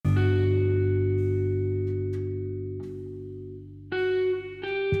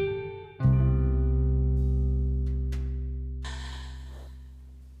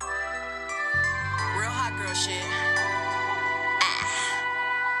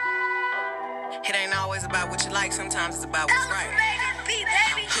It ain't always about what you like, sometimes it's about what's right. I'd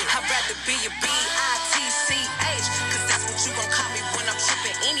rather be a B-I-T-C-H, cause that's what you gon' call me when I'm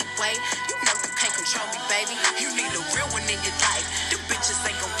tripping anyway. You know you can't control me, baby. You need a real one in your life. The bitches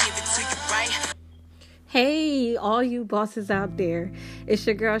ain't gon' give it to you, right? Hey, all you bosses out there. It's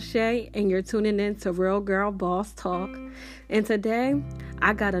your girl Shay, and you're tuning in to Real Girl Boss Talk. And today,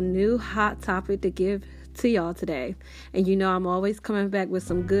 I got a new hot topic to give to y'all today. And you know I'm always coming back with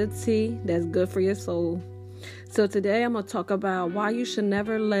some good tea that's good for your soul. So today, I'm going to talk about why you should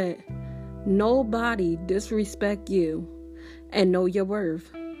never let nobody disrespect you and know your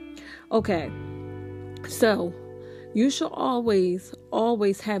worth. Okay, so you should always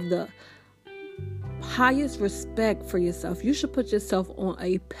have the highest respect for yourself. You should put yourself on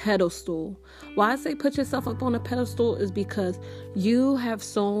a pedestal. Why I say put yourself up on a pedestal is because you have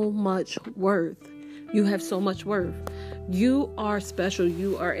so much worth. You have so much worth. You are special.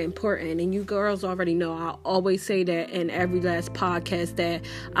 You are important. And you girls already know. I always say that in every last podcast that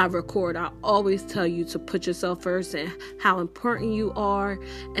I record. I always tell you to put yourself first and how important you are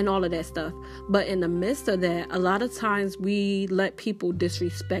and all of that stuff. But in the midst of that, a lot of times we let people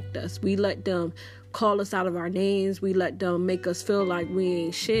disrespect us. We let them call us out of our names. We let them make us feel like we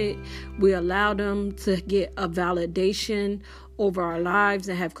ain't shit. We allow them to get a validation over our lives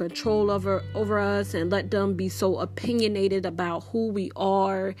and have control over us, and let them be so opinionated about who we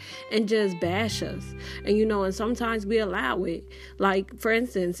are and just bash us. And sometimes we allow it. Like, for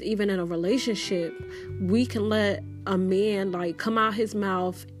instance, even in a relationship, we can let a man come out his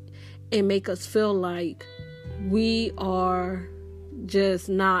mouth and make us feel like we are just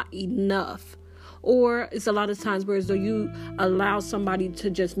not enough. Or it's a lot of times where as though you allow somebody to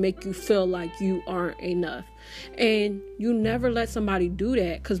just make you feel like you aren't enough. And you never let somebody do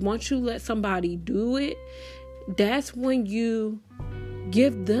that, because once you let somebody do it, that's when you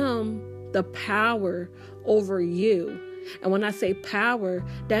give them the power over you. And when I say power,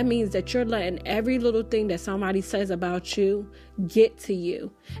 that means that you're letting every little thing that somebody says about you get to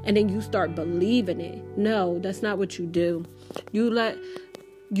you. And then you start believing it. No, that's not what you do. You let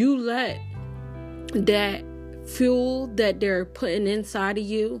that fuel that they're putting inside of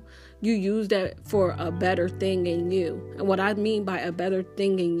you, you use that for a better thing in you. And what I mean by a better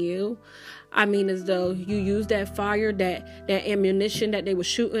thing in you, I mean as though you use that fire, that ammunition that they were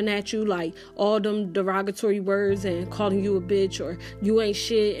shooting at you, like all them derogatory words and calling you a bitch or you ain't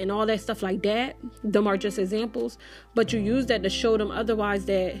shit and all that stuff like that. Them are just examples. But you use that to show them otherwise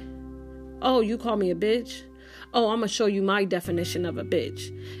that, oh, you call me a bitch? Oh, I'm going to show you my definition of a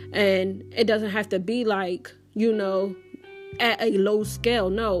bitch. And it doesn't have to be at a low scale.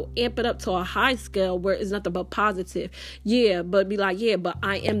 No, amp it up to a high scale where it's nothing but positive. Yeah, but be like, yeah, but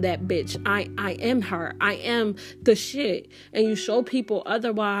I am that bitch. I am her. I am the shit. And you show people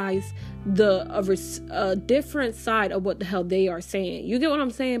otherwise a different side of what the hell they are saying. You get what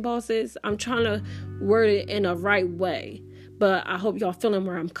I'm saying, bosses? I'm trying to word it in a right way. But I hope y'all feeling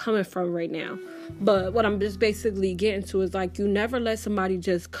where I'm coming from right now. But what I'm just basically getting to is you never let somebody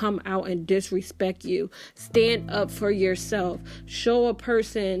just come out and disrespect you. Stand up for yourself. Show a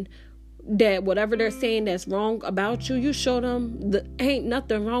person that whatever they're saying that's wrong about you, you show them ain't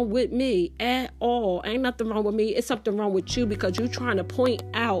nothing wrong with me at all. Ain't nothing wrong with me. It's something wrong with you because you're trying to point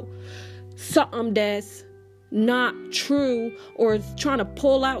out something that's not true, or trying to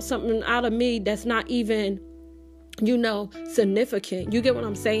pull out something out of me that's not even significant. You get what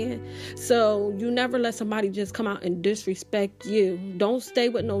I'm saying? So you never let somebody just come out and disrespect you. Don't stay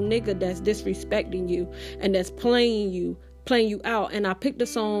with no nigga that's disrespecting you and that's playing you out. And I picked the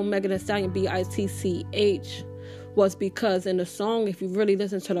song Megan Thee Stallion B-I-T-C-H was because in the song, if you really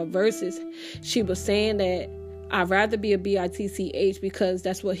listen to the verses, she was saying that I'd rather be a B-I-T-C-H because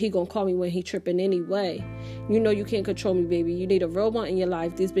that's what he gonna call me when he tripping anyway. You can't control me, baby. You need a real one in your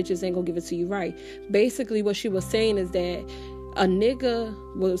life. These bitches ain't gonna give it to you right. Basically, what she was saying is that a nigga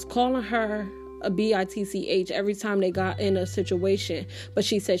was calling her a B-I-T-C-H every time they got in a situation. But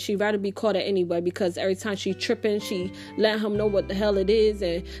she said she'd rather be caught it anyway because every time she tripping, she let him know what the hell it is,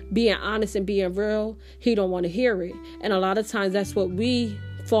 and being honest and being real, he don't want to hear it. And a lot of times that's what we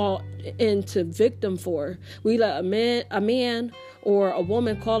fall into victim for. We let a man or a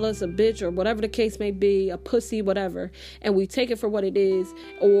woman call us a bitch or whatever the case may be, a pussy, whatever, and we take it for what it is,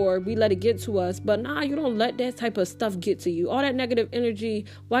 or we let it get to us. But you don't let that type of stuff get to you. All that negative energy,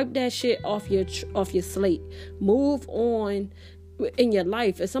 wipe that shit off your slate. Move on in your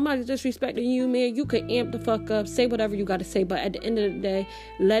life. If somebody's disrespecting you, man, you can amp the fuck up, say whatever you got to say, but at the end of the day,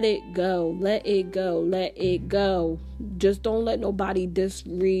 let it go. Just don't let nobody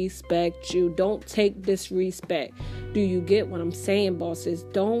disrespect you. Don't take disrespect. Do you get what I'm saying, bosses?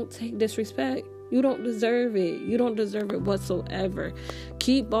 Don't take disrespect. You don't deserve it. You don't deserve it whatsoever.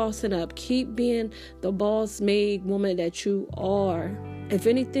 Keep bossing up. Keep being the boss-made woman that you are. If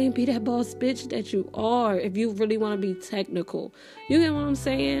anything, be that boss bitch that you are. If you really want to be technical. You get what I'm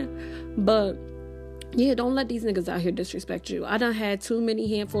saying? But yeah, don't let these niggas out here disrespect you. I done had too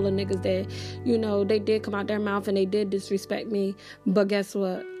many handful of niggas that, they did come out their mouth and they did disrespect me. But guess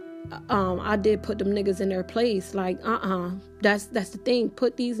what? I did put them niggas in their place. Like, That's the thing.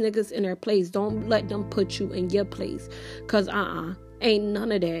 Put these niggas in their place. Don't let them put you in your place. Cause ain't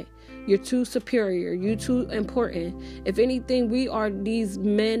none of that. You're too superior. You too important. If anything, we are these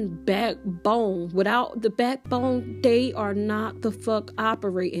men backbone. Without the backbone, they are not the fuck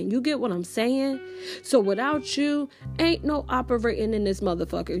operating. You get what I'm saying? So without you, ain't no operating in this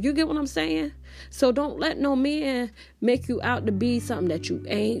motherfucker. You get what I'm saying? So don't let no man make you out to be something that you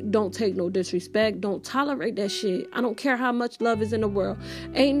ain't. Don't take no disrespect. Don't tolerate that shit. I don't care how much love is in the world.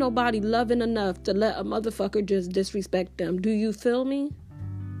 Ain't nobody loving enough to let a motherfucker just disrespect them. Do you feel me?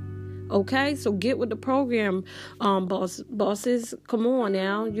 Okay, so get with the program, bosses. Come on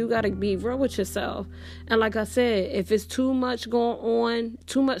now. You got to be real with yourself. And like I said, if it's too much going on,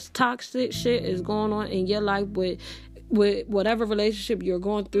 too much toxic shit is going on in your life with whatever relationship you're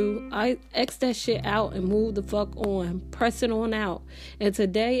going through, I X that shit out and move the fuck on. Press it on out. And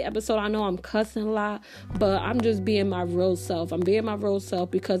today episode, I know I'm cussing a lot, but I'm just being my real self. I'm being my real self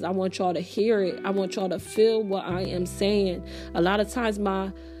because I want y'all to hear it. I want y'all to feel what I am saying. A lot of times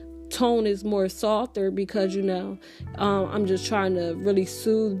my tone is more softer because I'm just trying to really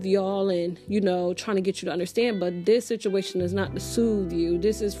soothe y'all and trying to get you to understand. But this situation is not to soothe you.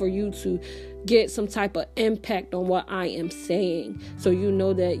 This is for you to get some type of impact on what I am saying, so you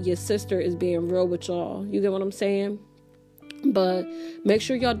know that your sister is being real with y'all. You get what I'm saying? But make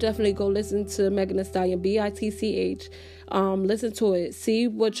sure y'all definitely go listen to Megan Thee Stallion, BITCH. Listen to it. See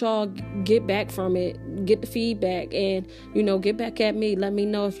what y'all get back from it. Get the feedback and, get back at me. Let me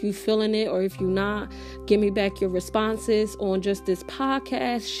know if you feeling it or if you not. Give me back your responses on just this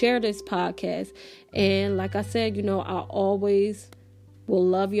podcast. Share this podcast. And like I said, I always will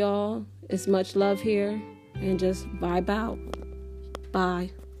love y'all. It's much love here. And just vibe out. Bye.